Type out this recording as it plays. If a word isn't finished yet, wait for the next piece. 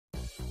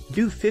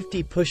Do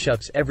 50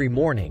 push-ups every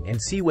morning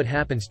and see what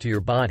happens to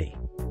your body.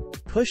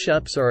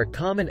 Push-ups are a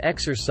common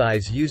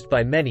exercise used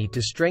by many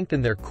to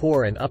strengthen their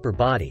core and upper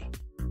body.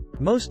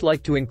 Most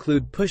like to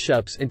include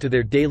push-ups into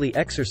their daily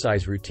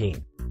exercise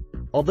routine.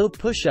 Although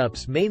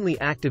push-ups mainly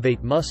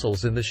activate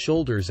muscles in the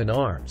shoulders and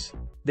arms,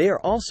 they are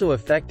also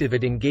effective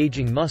at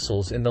engaging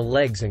muscles in the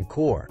legs and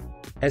core.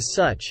 As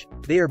such,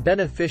 they are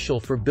beneficial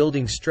for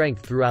building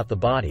strength throughout the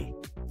body.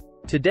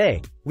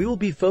 Today, we will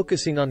be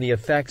focusing on the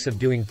effects of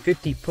doing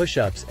 50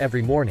 push-ups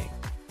every morning.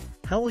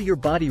 How will your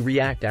body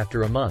react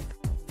after a month?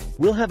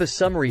 We'll have a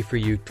summary for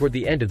you toward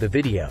the end of the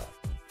video.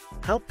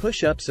 How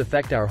push-ups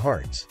affect our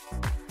hearts.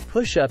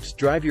 Push-ups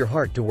drive your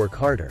heart to work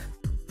harder.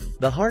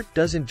 The heart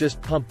doesn't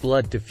just pump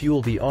blood to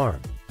fuel the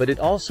arm, but it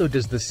also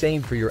does the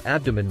same for your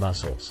abdomen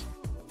muscles.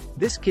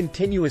 This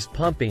continuous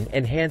pumping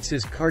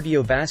enhances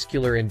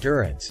cardiovascular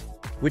endurance,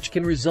 which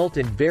can result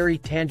in very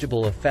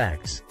tangible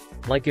effects,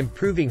 like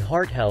improving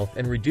heart health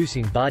and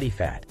reducing body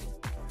fat.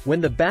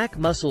 When the back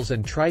muscles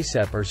and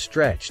tricep are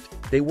stretched,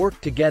 they work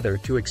together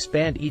to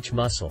expand each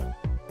muscle.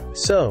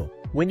 So,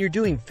 when you're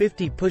doing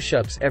 50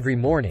 push-ups every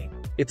morning,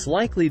 it's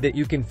likely that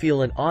you can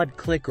feel an odd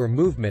click or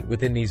movement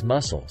within these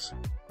muscles.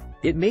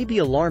 It may be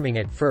alarming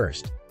at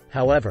first,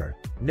 however,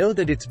 know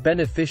that it's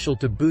beneficial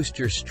to boost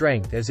your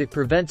strength as it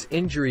prevents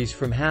injuries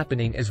from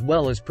happening as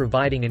well as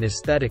providing an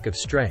aesthetic of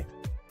strength.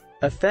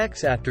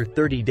 Effects after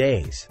 30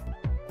 days.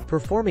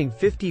 Performing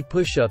 50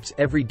 push-ups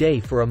every day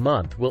for a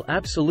month will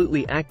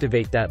absolutely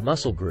activate that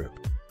muscle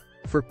group.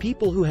 For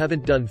people who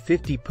haven't done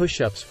 50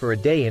 push-ups for a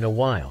day in a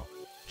while,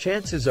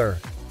 chances are,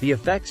 the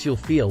effects you'll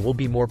feel will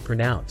be more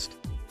pronounced.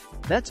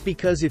 That's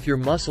because if your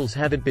muscles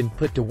haven't been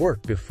put to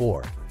work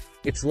before,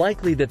 it's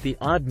likely that the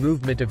odd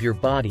movement of your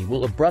body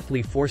will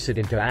abruptly force it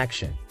into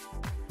action.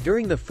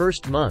 During the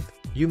first month,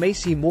 you may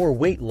see more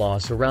weight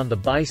loss around the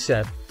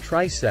bicep,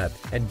 tricep,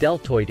 and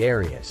deltoid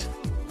areas.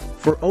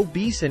 For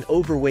obese and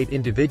overweight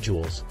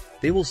individuals,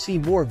 they will see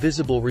more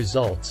visible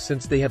results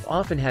since they have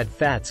often had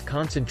fats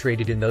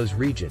concentrated in those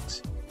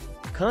regions.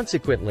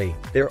 Consequently,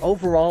 their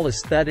overall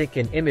aesthetic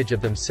and image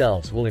of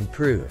themselves will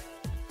improve.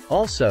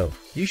 Also,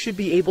 you should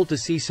be able to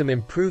see some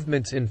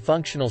improvements in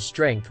functional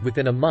strength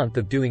within a month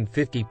of doing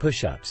 50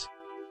 push-ups.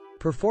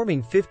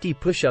 Performing 50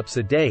 push-ups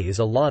a day is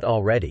a lot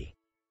already.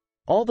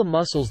 All the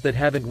muscles that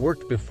haven't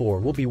worked before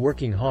will be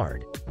working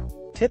hard.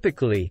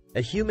 Typically,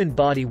 a human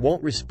body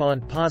won't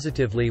respond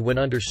positively when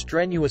under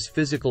strenuous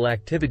physical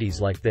activities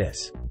like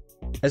this.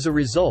 As a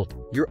result,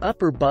 your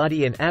upper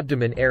body and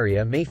abdomen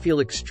area may feel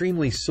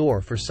extremely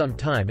sore for some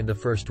time in the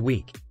first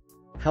week.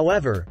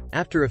 However,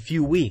 after a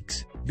few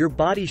weeks, your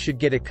body should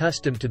get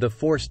accustomed to the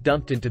force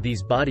dumped into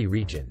these body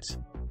regions.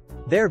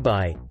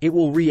 Thereby, it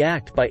will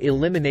react by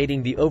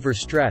eliminating the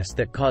overstress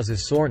that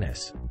causes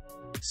soreness.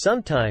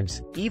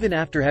 Sometimes, even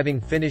after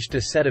having finished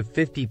a set of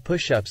 50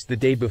 push-ups the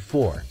day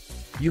before,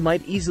 you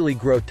might easily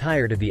grow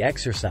tired of the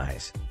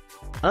exercise.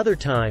 Other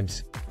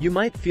times, you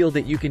might feel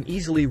that you can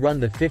easily run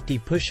the 50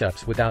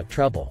 push-ups without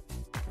trouble.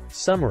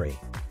 Summary.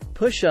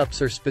 Push-ups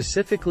are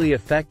specifically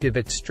effective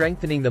at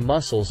strengthening the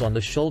muscles on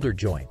the shoulder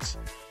joints.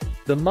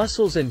 The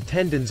muscles and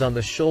tendons on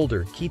the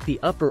shoulder keep the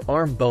upper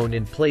arm bone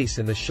in place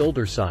in the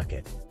shoulder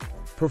socket.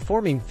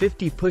 Performing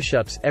 50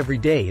 push-ups every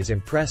day is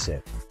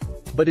impressive.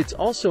 But it's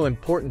also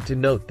important to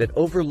note that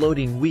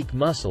overloading weak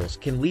muscles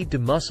can lead to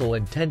muscle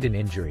and tendon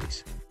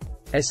injuries.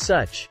 As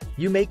such,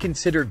 you may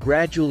consider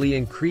gradually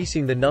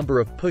increasing the number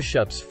of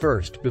push-ups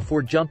first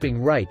before jumping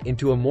right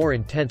into a more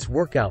intense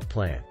workout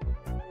plan.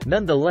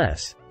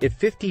 Nonetheless, if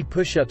 50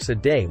 push-ups a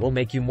day will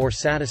make you more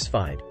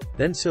satisfied,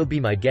 then so be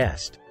my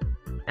guest.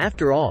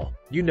 After all,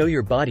 you know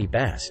your body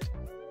best.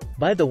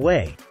 By the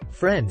way,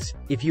 friends,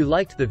 if you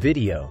liked the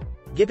video,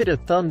 give it a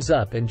thumbs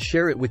up and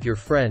share it with your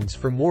friends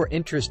for more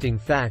interesting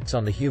facts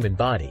on the human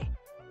body.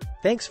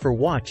 Thanks for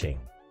watching.